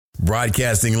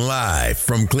Broadcasting live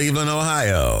from Cleveland,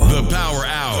 Ohio. The Power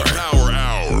Hour. Power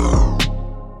Hour.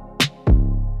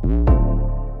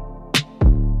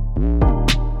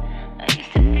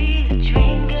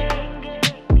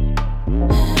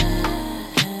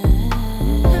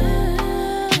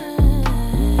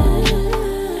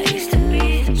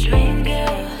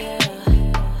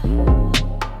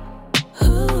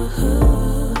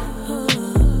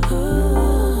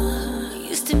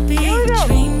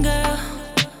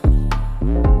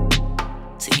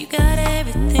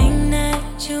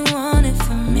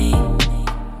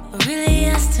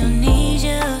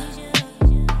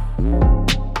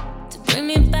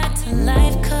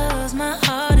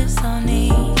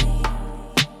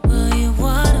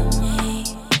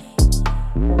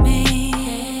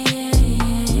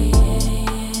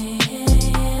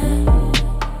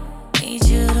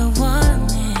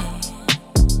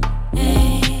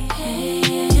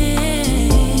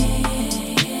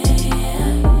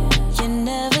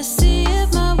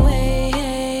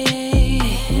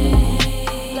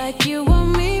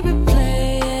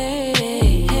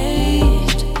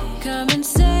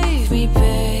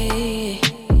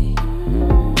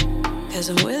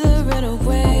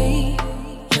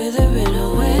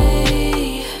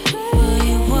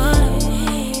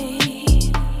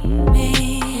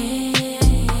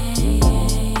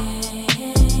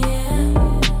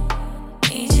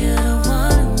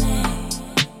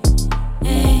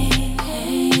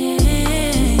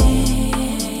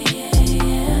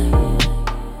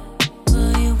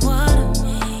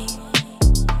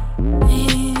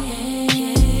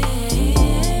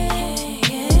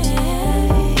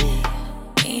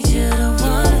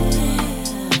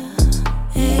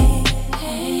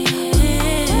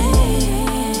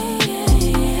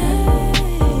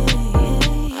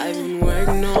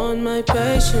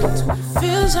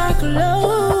 Feels like a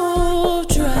low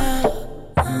drought.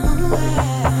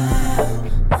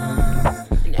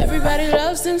 And everybody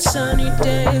loves them sunny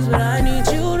days, but I need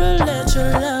you to let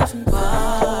your love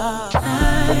vibrate.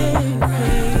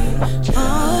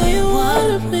 All you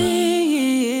wanna be.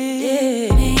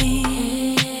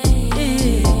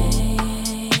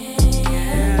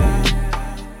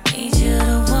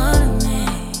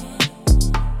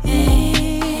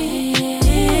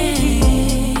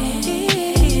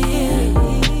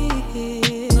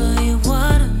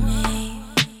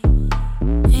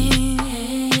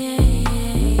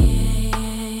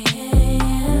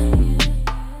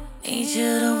 Need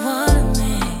you to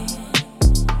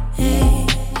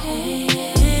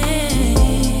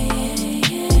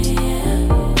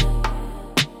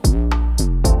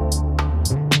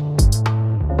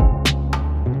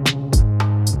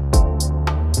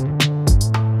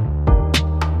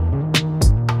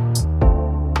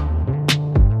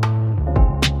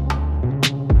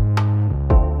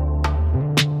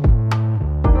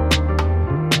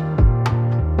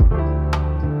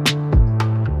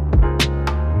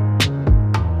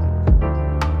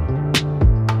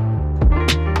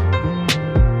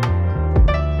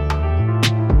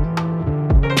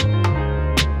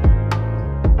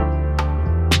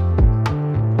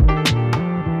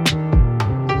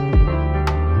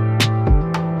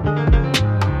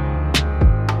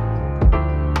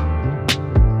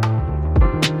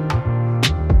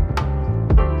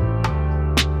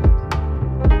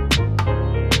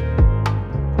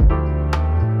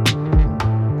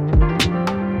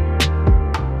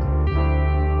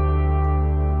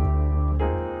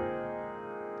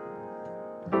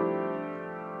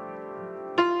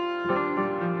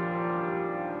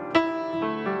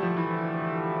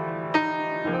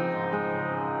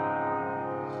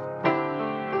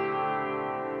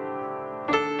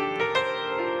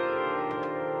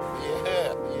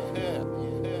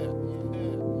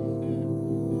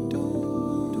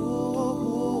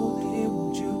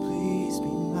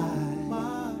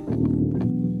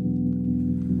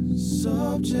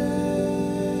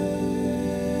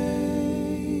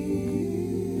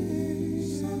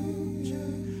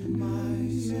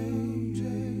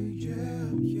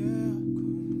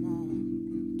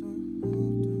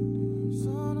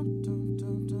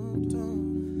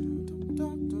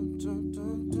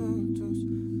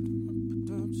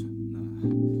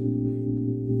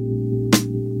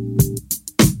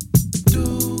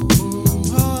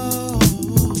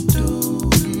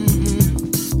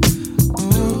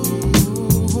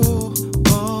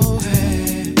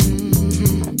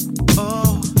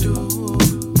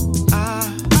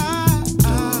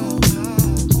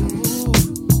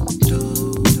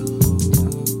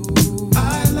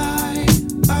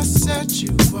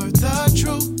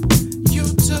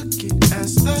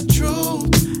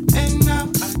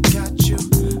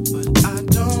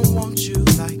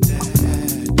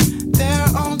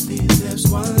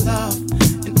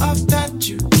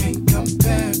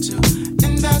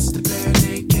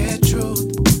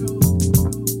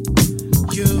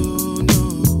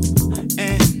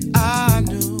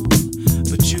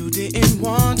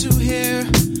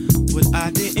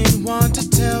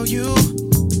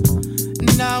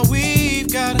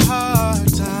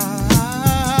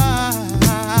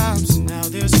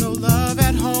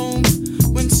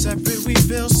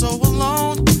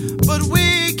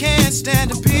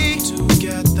stand to be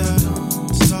together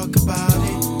to talk about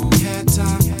it. We had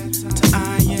time to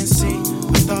INC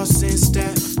our thoughts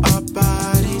instead of our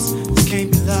bodies. This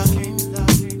can't be love.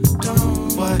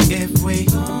 What if we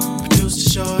produced a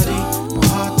shorty? Will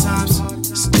hard times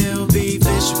still be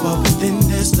visual within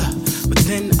this love,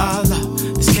 within our love?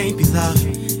 This can't be love.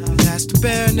 And that's the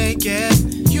bare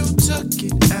naked. You took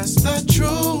it as the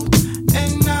truth,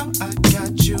 and now I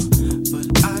got you, but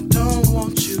I don't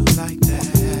want you like that.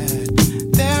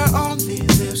 There only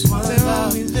lives one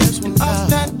love, and all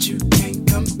that you can't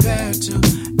compare to,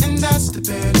 and that's the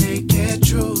bare naked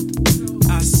truth.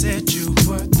 I said you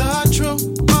were the truth.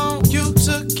 You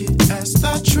took it as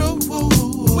the truth.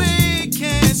 We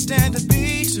can't stand to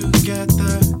be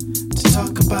together to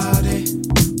talk about it,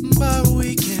 but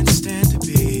we can't stand to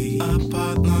be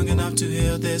apart long enough to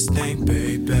heal this thing,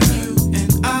 baby. You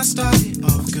and I started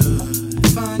off good,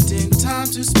 finding time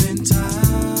to spend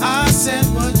time. I said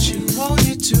what you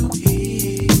wanted to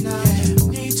hear. Now you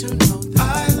need to know that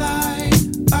I lied.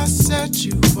 I said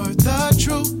you were the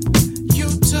truth. You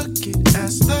took it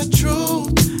as the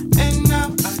truth, and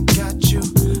now I got you,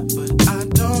 but I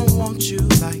don't want you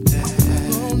like that.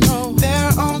 Oh, no.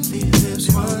 There only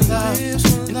lives one love,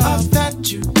 and all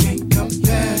that you can't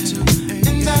compare to,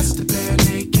 and that's the bare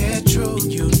naked truth.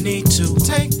 You need to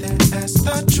take that as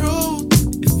the truth.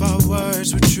 If our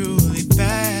words were truly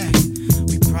fact,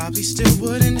 we probably still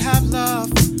wouldn't have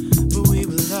love, but we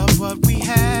would love what we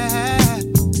had.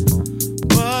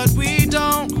 But we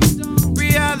don't.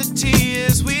 Reality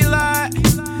is we lie.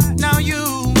 Now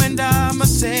you and I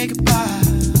must say goodbye.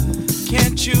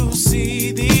 Can't you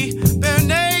see the bare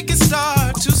naked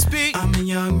start to speak? I'm a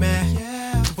young man,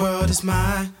 the world is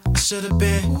mine. I should have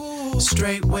been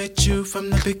straight with you from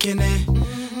the beginning.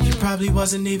 You probably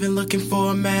wasn't even looking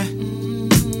for a man.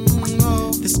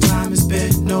 This time has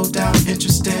been no doubt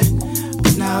interesting,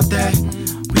 but now that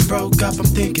we broke up, I'm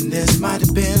thinking this might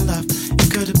have been love.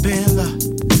 It could have been love.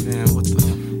 Man, what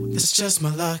the? It's just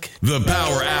my luck. The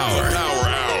Power Hour. Power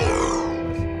Hour.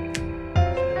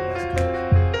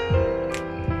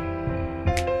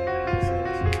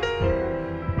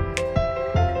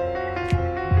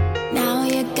 Now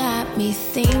you got me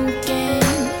thinking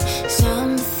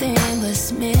something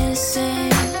was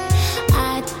missing.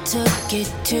 I took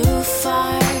it too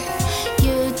far.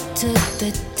 You took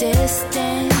the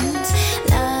distance.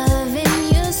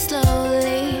 Loving you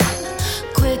slowly,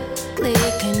 quickly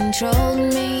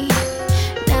controlled me.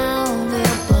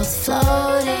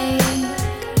 Floating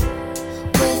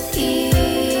with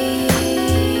ease.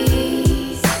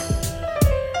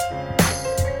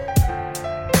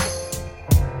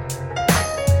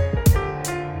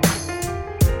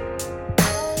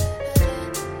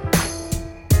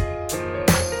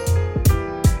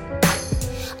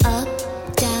 Up,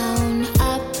 down,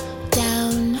 up,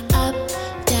 down, up,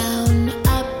 down,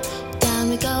 up, down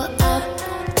we go. Up,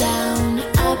 down, we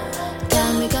go. Up,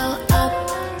 down we go.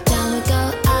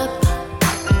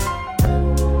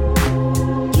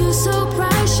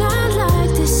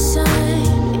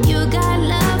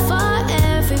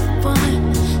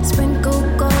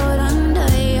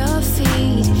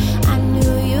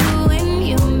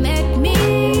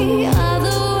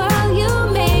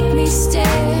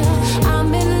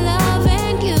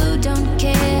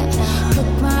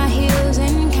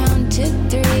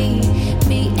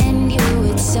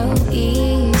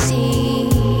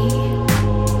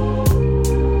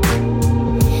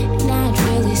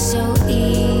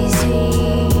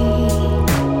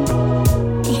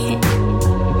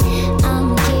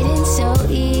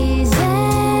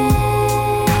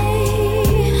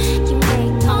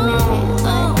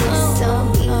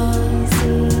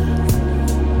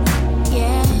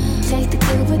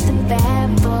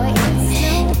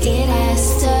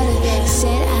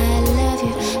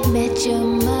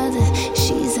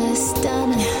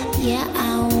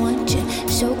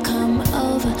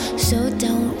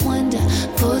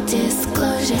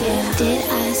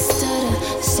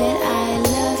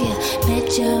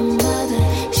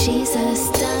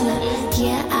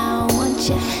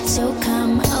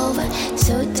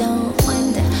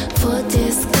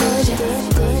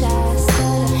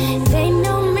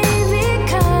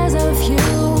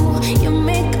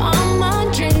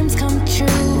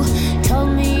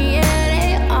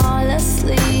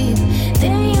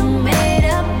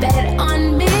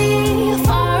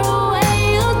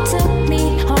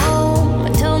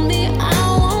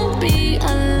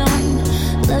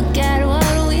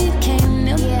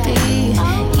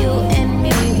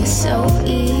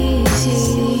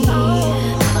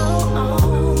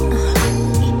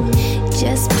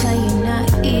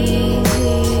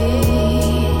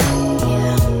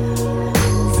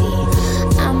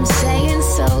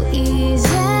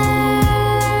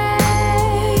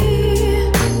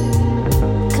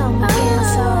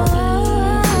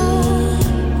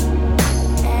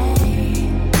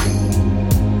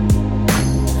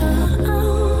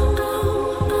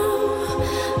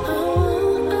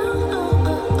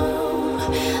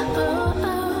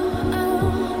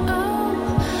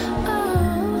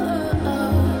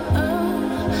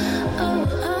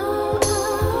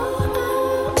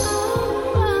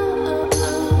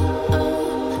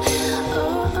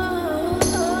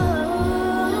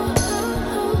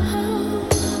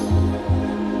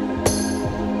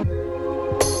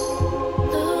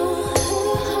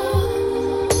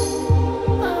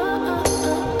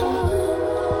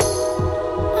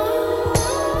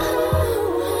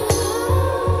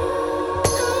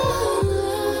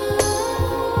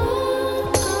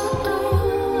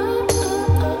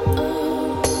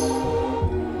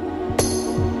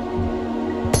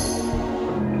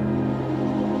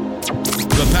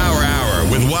 The Power Hour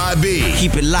with YB.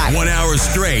 Keep it locked. 1 hour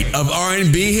straight of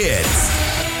R&B hits.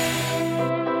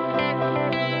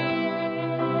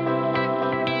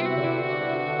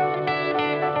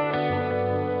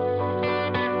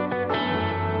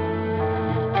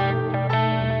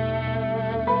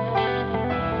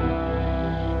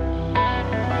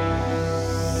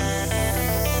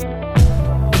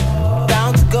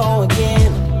 Bound to go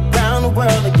again, round the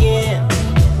world again.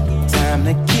 Time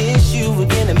to kiss you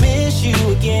again and miss you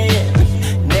again.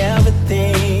 Never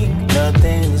think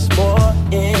nothing is more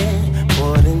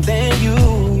important than you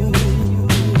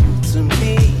to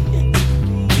me.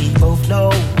 We both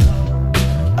know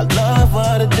I love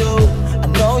what I do. I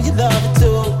know you love it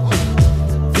too.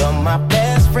 You're my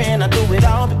best friend. I do it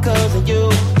all because of you.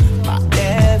 My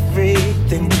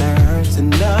everything turns to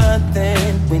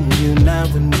nothing when you're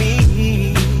not with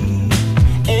me.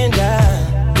 And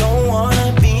I don't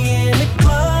wanna be in the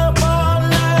club all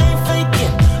night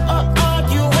faking or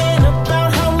arguing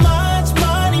about how much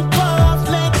money Puff's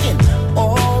making.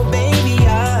 Oh baby,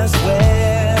 I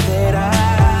swear that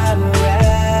I'd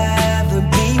rather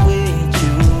be with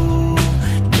you.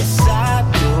 Yes I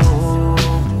do.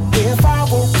 If I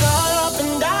woke up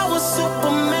and I was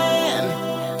Superman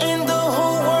and the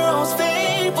whole world's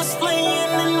fate was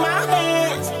laying in my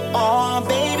hands, oh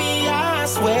baby, I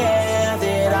swear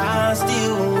that I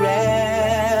still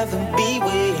rather be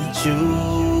with you.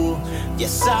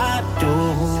 Yes, I do.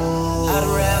 I'd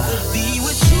rather be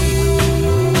with you.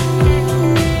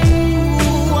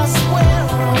 I swear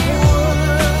I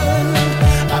would.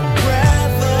 I'd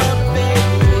rather be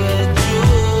with you.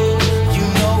 You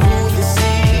know who this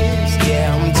is. Yeah,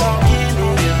 I'm talking to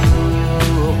you.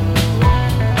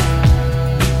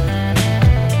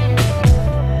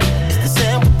 It's the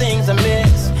simple things I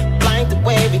miss, like the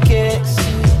way we kiss.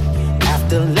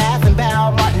 After laughing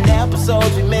about rotten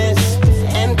episodes we miss,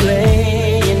 and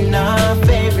playing our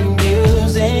favorite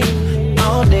music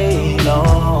all day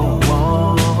long.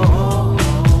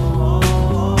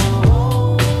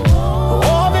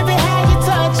 Oh baby, how you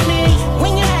touch me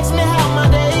when you ask me how my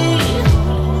day.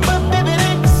 But baby, it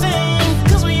ain't the same,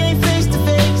 'cause we ain't face to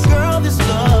face. Girl, this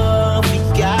love we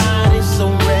got is so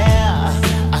rare.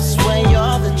 I swear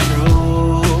you're the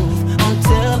truth. I'm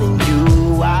telling you,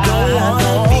 I don't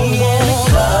wanna be in the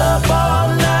club all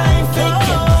night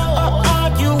faking or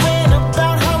arguing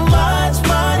about how much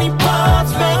money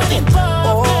Puff's making.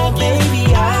 Oh baby,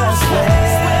 I swear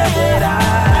that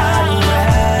I'd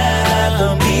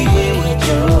rather be with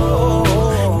you.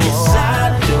 Yes I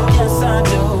do. Yes I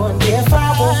do. If I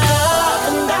woke up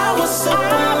and I was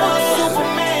Superman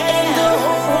and the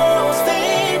whole world's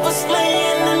fate was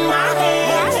laying in my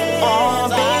hands, oh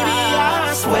baby,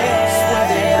 I swear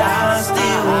that I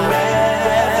still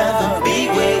rather be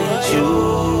with you.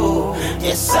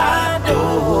 Yes I do.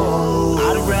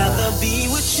 I'd rather be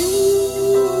with you.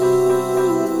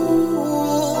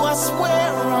 I swear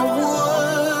I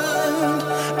would.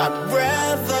 I'd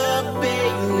rather be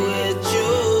with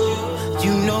you.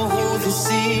 You know who this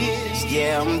is.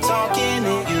 Yeah, I'm talking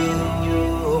to you.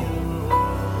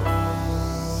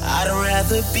 I'd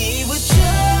rather be with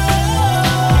you.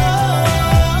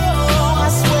 I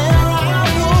swear I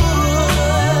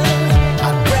would.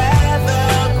 I'd rather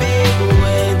be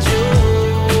with you.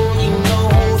 You know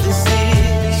who this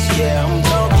is. Yeah, I'm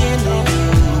talking to you.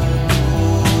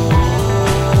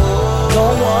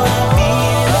 Don't wanna be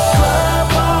in the club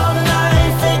all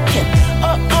night faking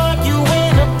or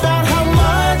arguing about how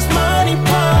much money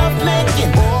Puff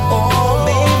making. Oh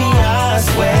baby, I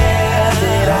swear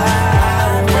that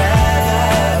I'd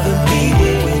rather be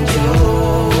with you.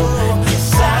 Yes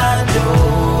I do.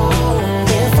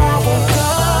 If I woke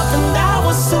up and I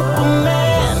was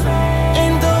Superman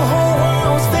and the whole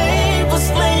world's fate was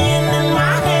laying in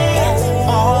my hands,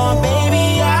 oh baby,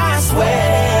 I swear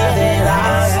that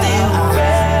I still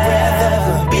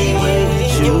rather be with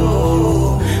you.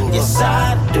 Yes I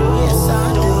do. Yes I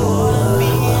do.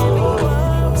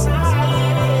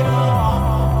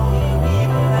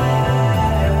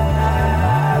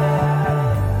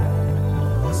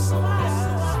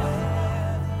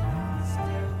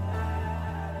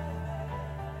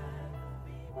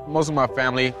 Most of my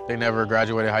family, they never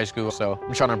graduated high school, so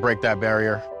I'm trying to break that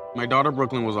barrier. My daughter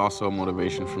Brooklyn was also a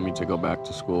motivation for me to go back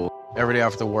to school. Every day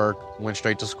after work, went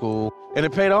straight to school, and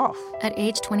it paid off. At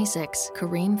age 26,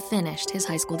 Kareem finished his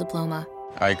high school diploma.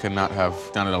 I could not have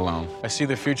done it alone. I see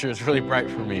the future is really bright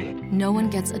for me. No one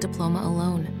gets a diploma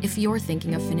alone. If you're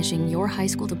thinking of finishing your high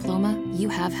school diploma, you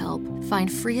have help. Find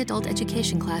free adult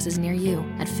education classes near you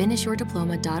at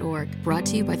finishyourdiploma.org. Brought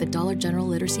to you by the Dollar General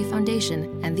Literacy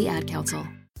Foundation and the Ad Council.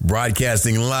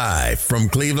 Broadcasting live from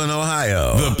Cleveland,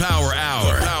 Ohio. The Power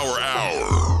Hour. The Power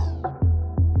Hour.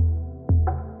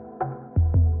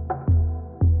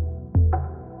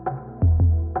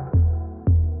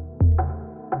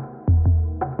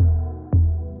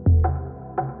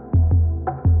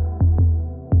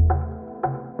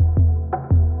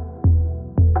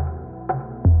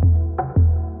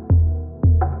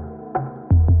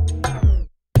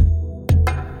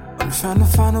 trying to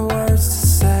find the words to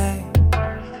say.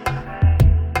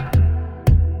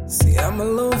 See, I'm a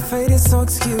little faded, so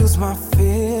excuse my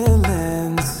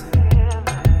feelings.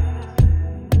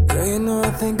 Girl, you know I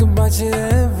think about you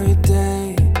every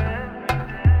day.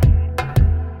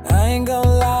 I ain't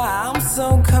gonna lie, I'm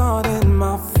so caught in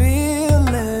my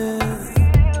feelings.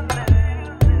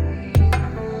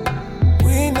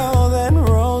 We know that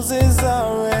roses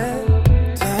are red.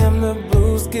 Damn, the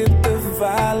blues give the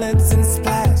violets and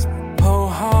splash. Whole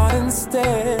heart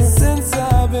instead. Since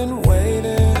I've been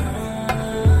waiting,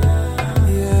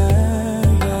 yeah.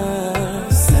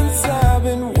 Since I've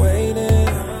been waiting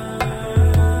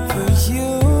for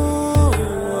you.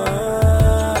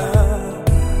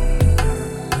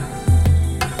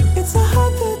 It's a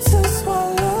hard pill to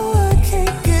swallow. I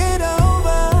can't get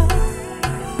over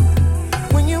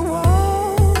when you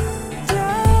walk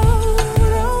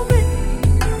down on me.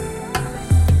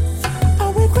 I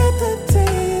regret the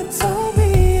day you told me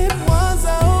it was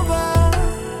over.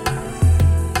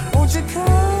 Won't you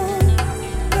come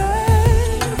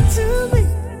back to me?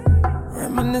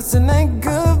 Reminiscing ain't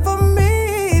good for me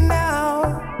now.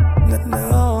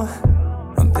 No.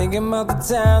 I'm thinking about the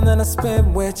time that I spent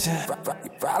with you.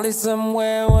 You're probably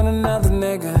somewhere with another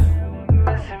nigga.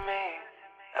 Missing me,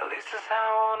 at least that's how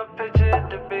I wanna picture it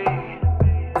to be.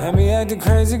 Had me acting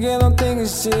crazy, girl, I'm thinking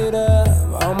shit up.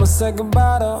 On my second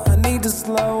bottle, I need to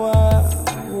slow up.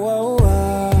 Whoa,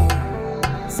 whoa.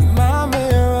 See my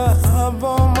mirror up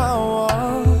on my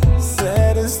wall.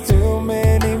 Said it's too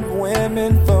many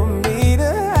women for me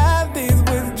to have these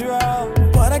withdrawals.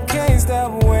 But I can't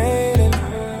stop waiting.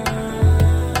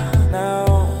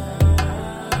 No.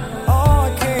 Oh, I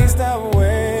can't stop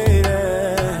waiting.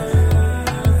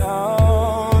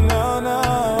 Oh, no, no,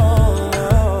 no.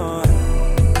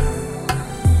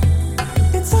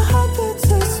 It's a hard pill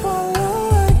to swallow.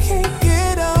 I can't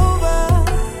get over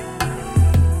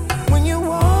when you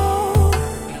walk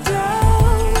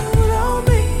down on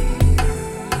me.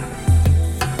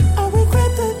 I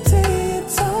regret the day you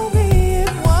told me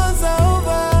it was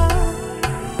over.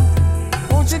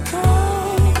 Won't you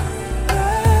come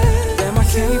back? Damn, I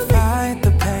can't fight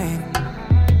the pain.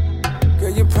 Girl,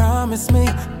 you promised me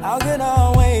I could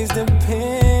always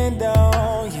depend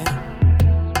on you.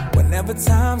 Whenever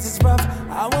times is rough,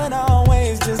 I would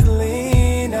always just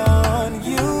lean on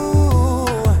you.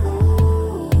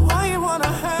 Why you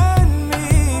wanna hurt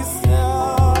me so?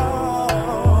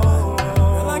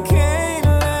 Girl, I can't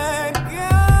let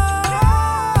go.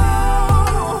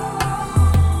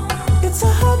 It's a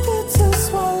hard pill to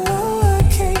swallow. I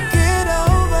can't get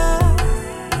over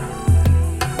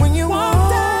when you walk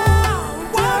down,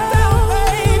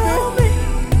 baby.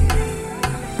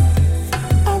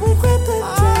 I regret the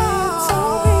day you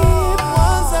told me it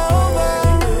was over.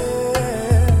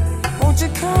 Won't you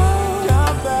come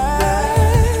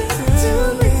back to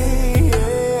me?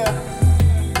 Yeah.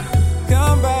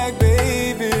 Come back,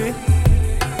 baby.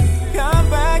 Come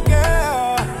back,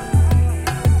 girl.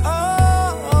 Oh,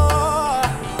 oh,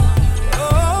 oh.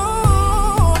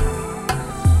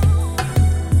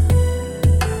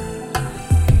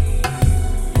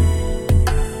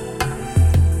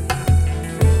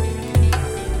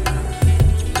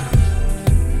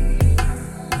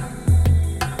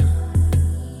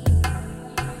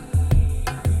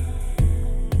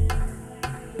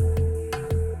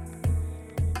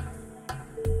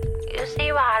 You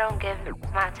see why I don't give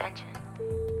my attention?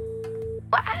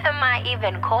 Why am I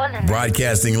even calling them?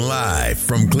 Broadcasting live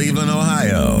from Cleveland,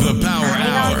 Ohio. The Power He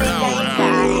gon' Hour. think that he's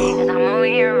excited, 'cause I'm over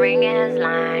here ringing his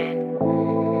line.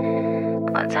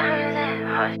 What time is it?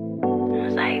 Oh,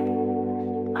 it's like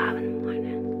 5 in the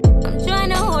morning. I'm trying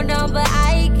to hold on, but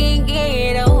I can't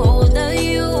get a hold of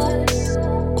you.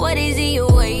 What is it you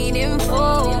waiting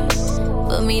for?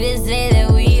 For me to say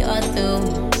that we are through.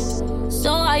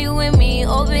 So are you with me?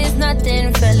 Oh, it's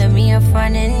nothing. Feeling me in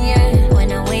front and yeah.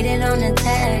 When I waited on the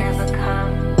text, never come.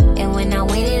 And when I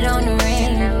waited on the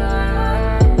ring,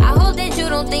 I hope that you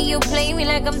don't think you play me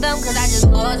like I'm dumb, 'cause I just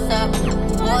boss up.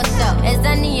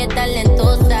 Esa niña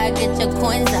talentosa, get your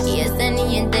coins up. Y esa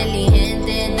niña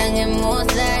inteligente, tan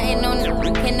hermosa. Ain't no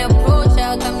nigga can approach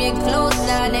her, come here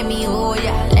closer, let me hold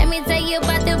ya. Let me tell you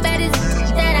about the baddest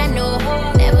that I know.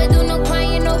 Never do no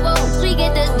crying over hoops, we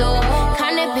get the door.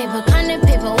 Kind of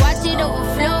paper, watch it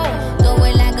overflow. Throw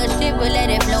it like a stripper, let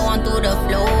it flow on through the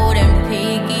floor, then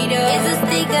pick it up. It's a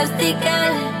sticker.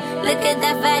 Look at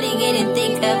that fatty getting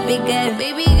thicker, bigger.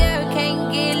 Baby girl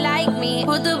can't get like me.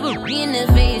 Put the booty in his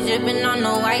face, dripping on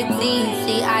the white tee.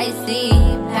 CIC,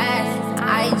 past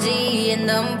IG, and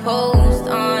them posts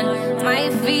on my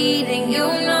feed, and you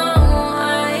know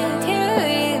I can't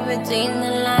read between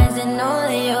the lines and know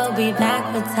that you'll be back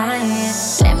with time.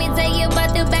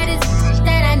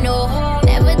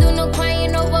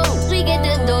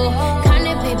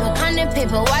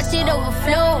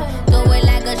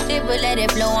 but let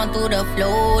it flow on through the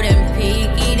float and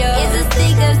pick it up. It's a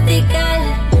sticker.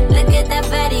 Look at that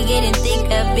fatty getting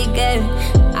thicker, bigger.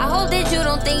 I hope that you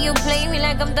don't think you play me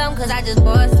like I'm dumb, cause I just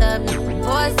bossed up.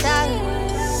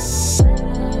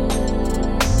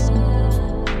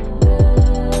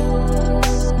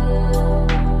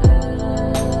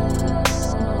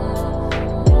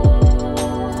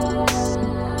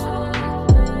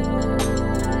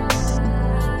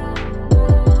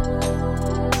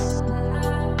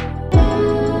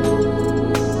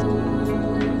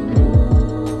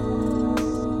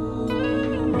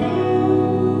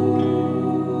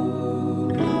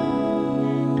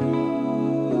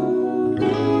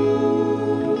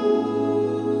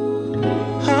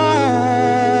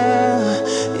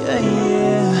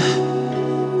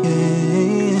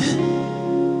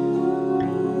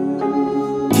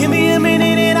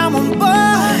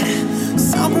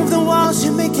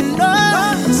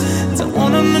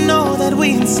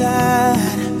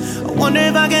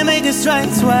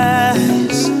 Strike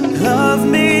twice. Love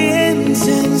me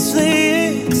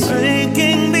intensely. It's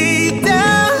breaking me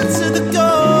down to the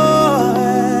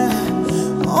core.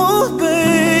 Oh,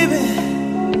 baby,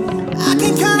 I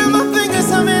can count on my fingers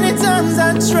how many times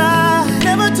I tried.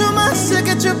 Never too much to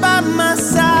get you by my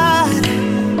side.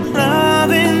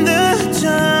 Loving the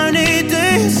journey,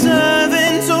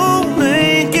 deserving to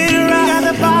make it right. Got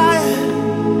a fire,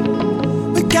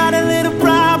 we got a little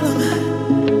problem.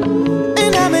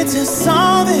 To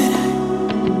solve it,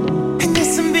 and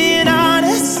yes, I'm being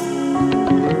honest.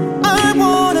 I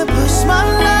wanna push my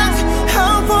luck.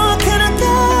 How far can I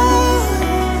go?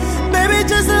 Baby,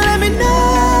 just let me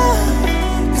know,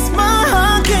 cause my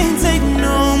heart can't take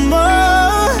no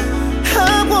more.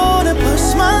 I wanna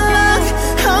push my luck.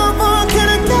 How far can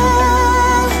I go?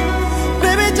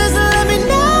 Baby, just let me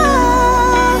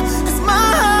know, cause my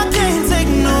heart can't take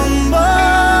no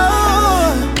more.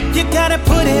 You gotta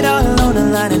put it all on the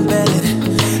line and bet it.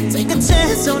 Take a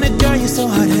chance on it, girl, you're so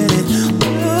hard-headed.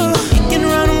 Ooh, you can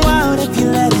run wild if you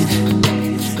let it.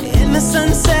 In the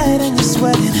sunset and you're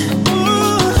sweating.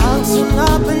 Ooh, out and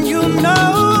up and you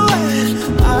know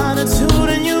attitude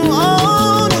and you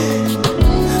own it.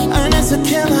 And it's a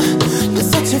killer, you're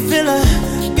such a filler.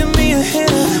 Give me a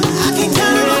hitter. I can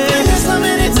count on my fingers how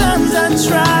many times I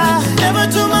try. Never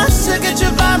too much to get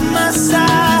you by my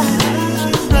side.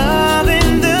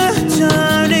 Loving the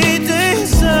journey,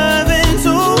 deserving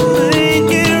to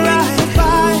make it right.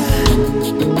 Fire,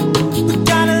 we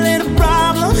got a little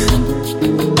problem,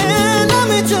 and let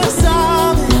me just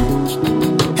solve it.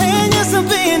 And yes, I'm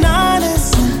being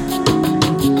honest.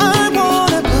 I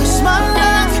wanna push my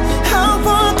luck. How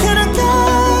far can I go?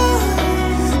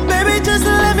 Baby, just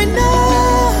let me know,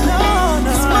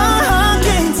 cause my heart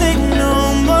can't take no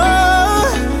more.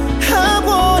 I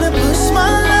wanna push my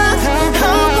luck.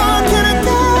 How far can I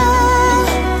go?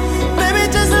 Baby,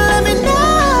 just let me know,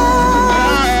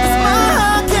 cause my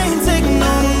heart can't take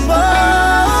no more.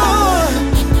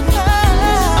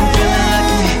 I'm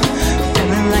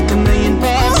feeling like $1 million on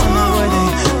my wedding.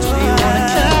 Do you wanna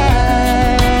come?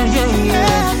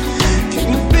 Yeah. Can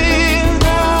you feel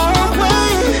that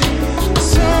way?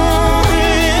 So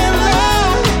in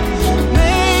love,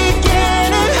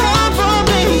 making it hard for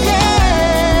me,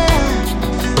 yeah.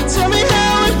 Tell me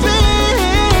how it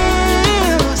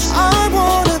feels. I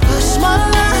wanna push my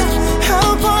luck. How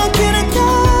far can I go?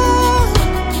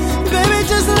 Baby,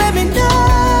 just let me know,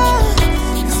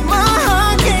 cause my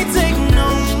heart can't take no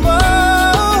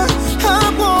more. I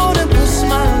wanna push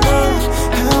my luck.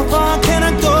 How far can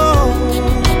I go?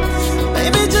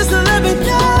 Baby, just let me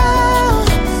know,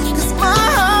 cause my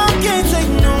heart can't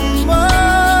take no more.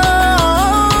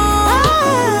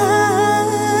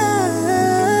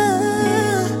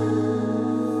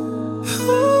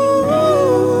 Ooh,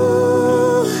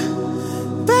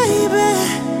 baby,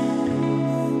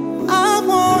 I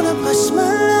wanna push my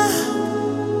luck,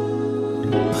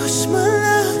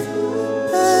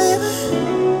 baby.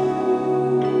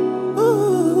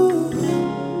 Ooh.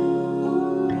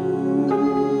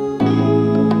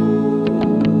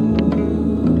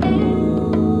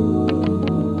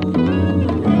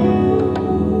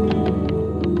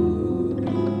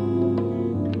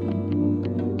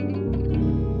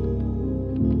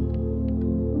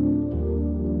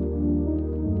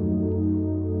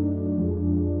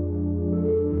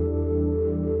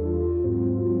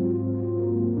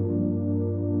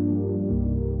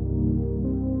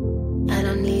 I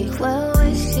don't need well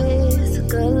wishes,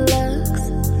 good lucks.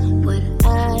 What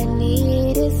I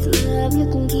need is love. You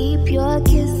can keep your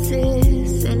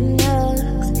kisses and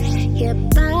hugs. Yep,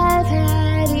 I've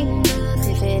had enough.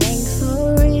 If it ain't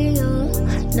for real,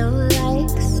 no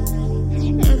likes.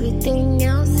 Everything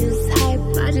else is hype.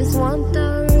 I just want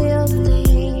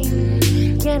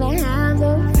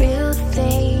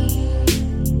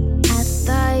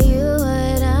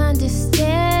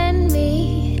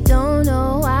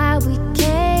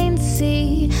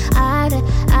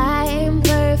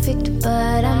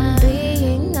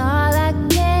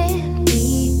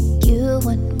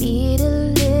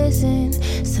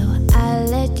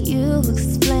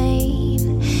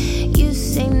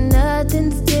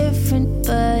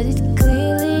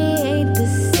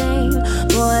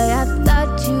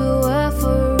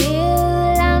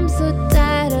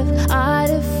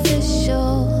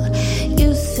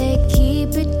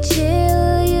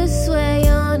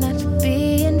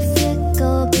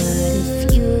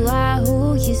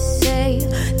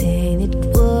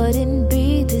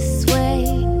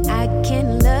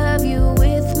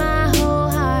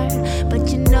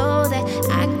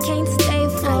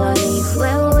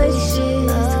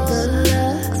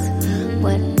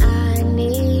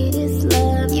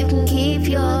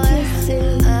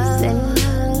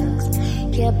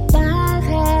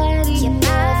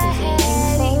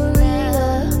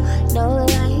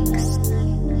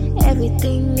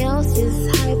Everything else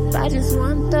is hype. I just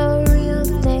want the real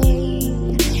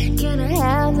thing. Can I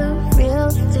have the real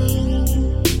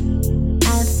thing?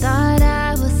 I thought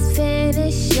I was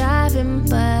finished driving,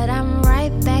 but I'm right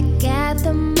back at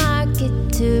the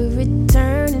market to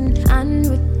return an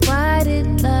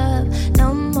unrequited love.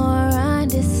 No more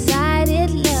undecided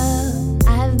love.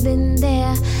 I've been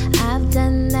there, I've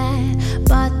done that.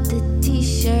 Bought the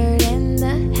t-shirt and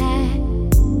the hat.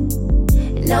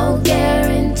 No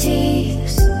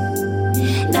guarantees,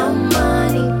 no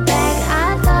money back.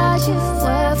 I thought you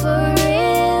were for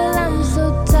real. I'm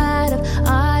so tired of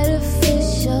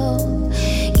artificial.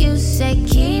 You say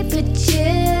keep it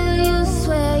chill. You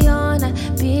swear you're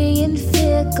not being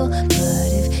fickle. But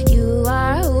if you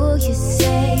are who you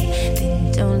say,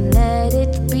 then don't let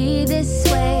it be this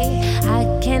way. I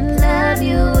can love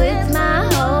you with my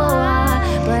whole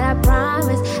heart, but I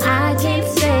promise I can't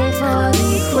stay for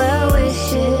these well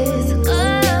wishes.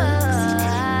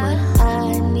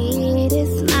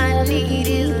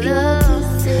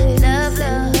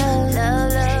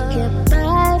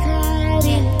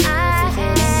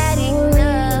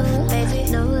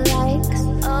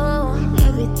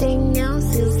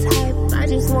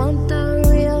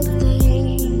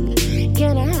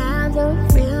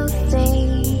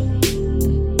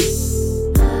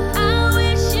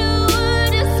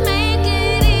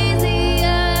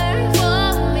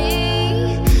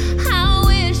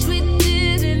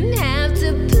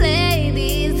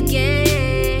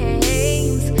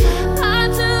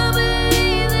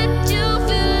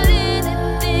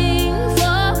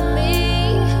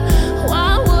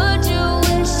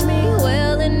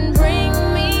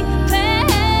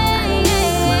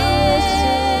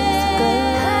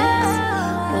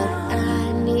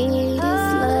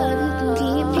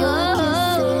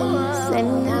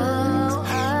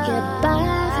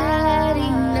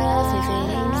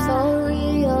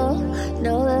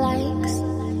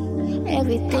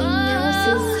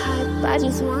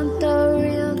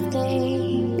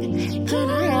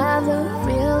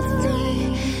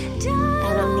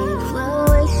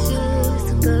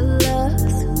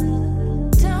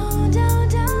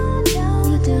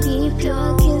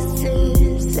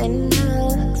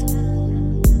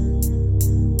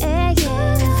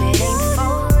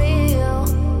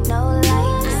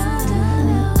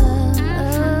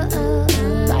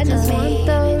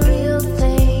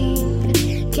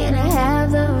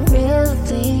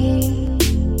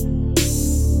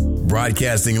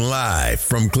 Broadcasting live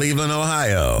from Cleveland,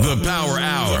 Ohio. The Power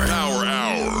Hour. Power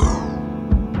Hour.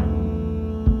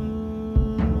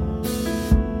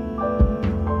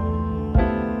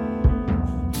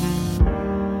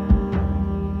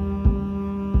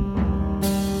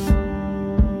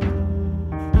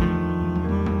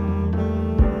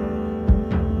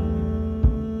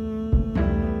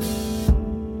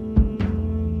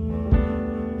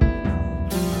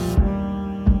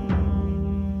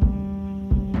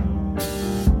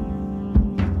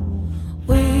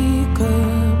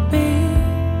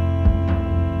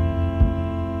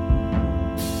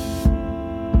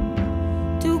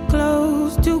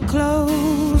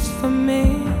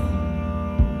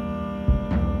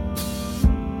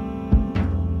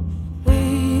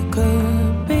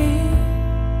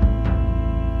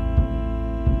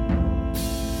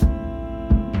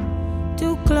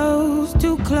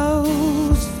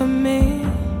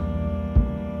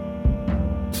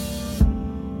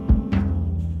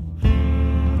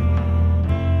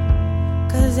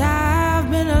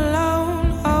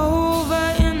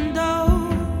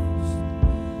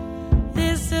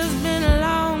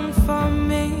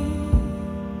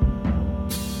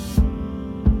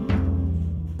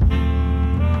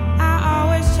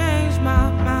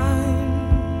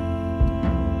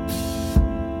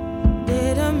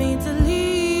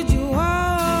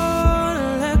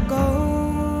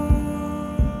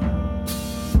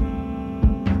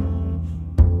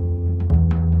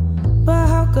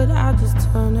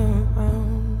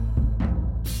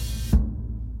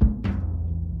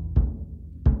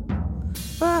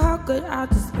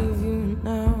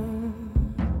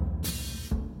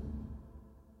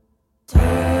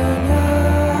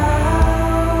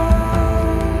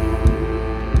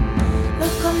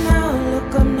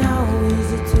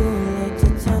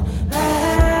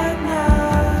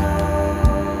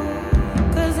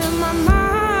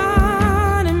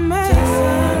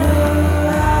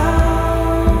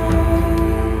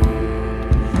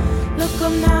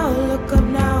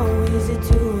 Is it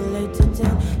too late to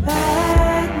turn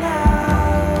back now?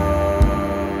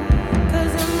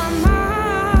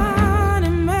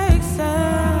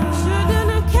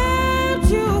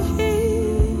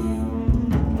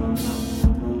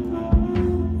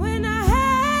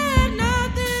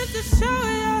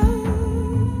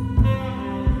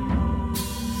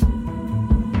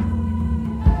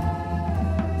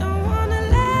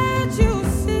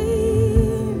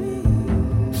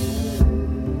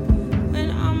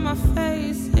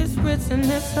 secrets and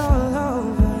it's all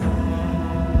over.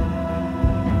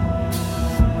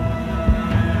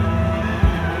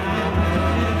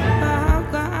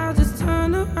 I'll just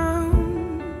turn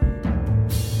around.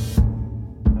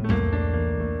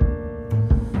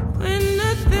 When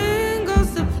nothing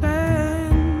goes to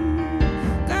plan,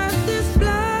 got this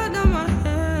blood on my hands.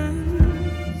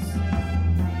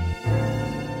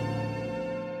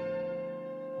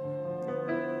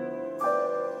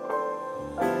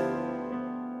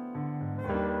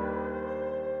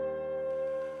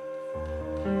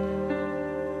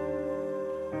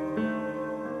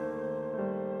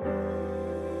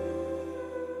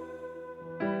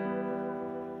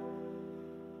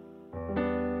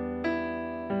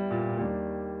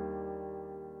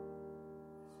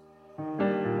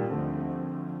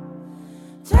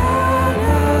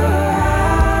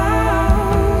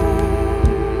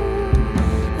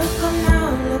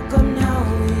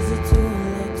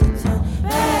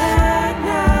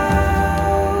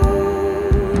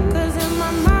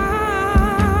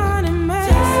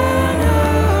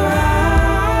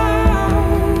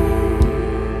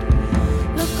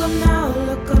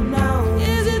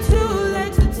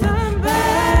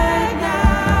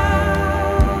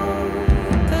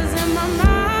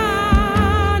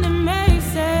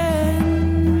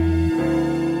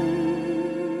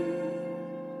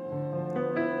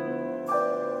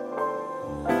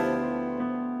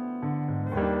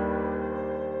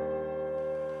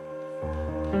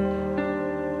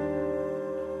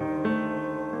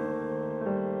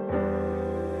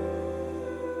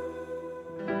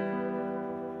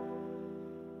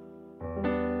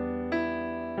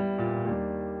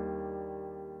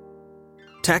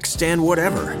 Text and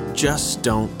whatever. Just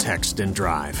don't text and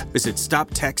drive. Visit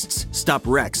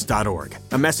StopTextsStopWrecks.org.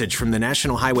 A message from the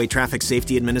National Highway Traffic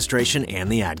Safety Administration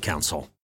and the Ad Council.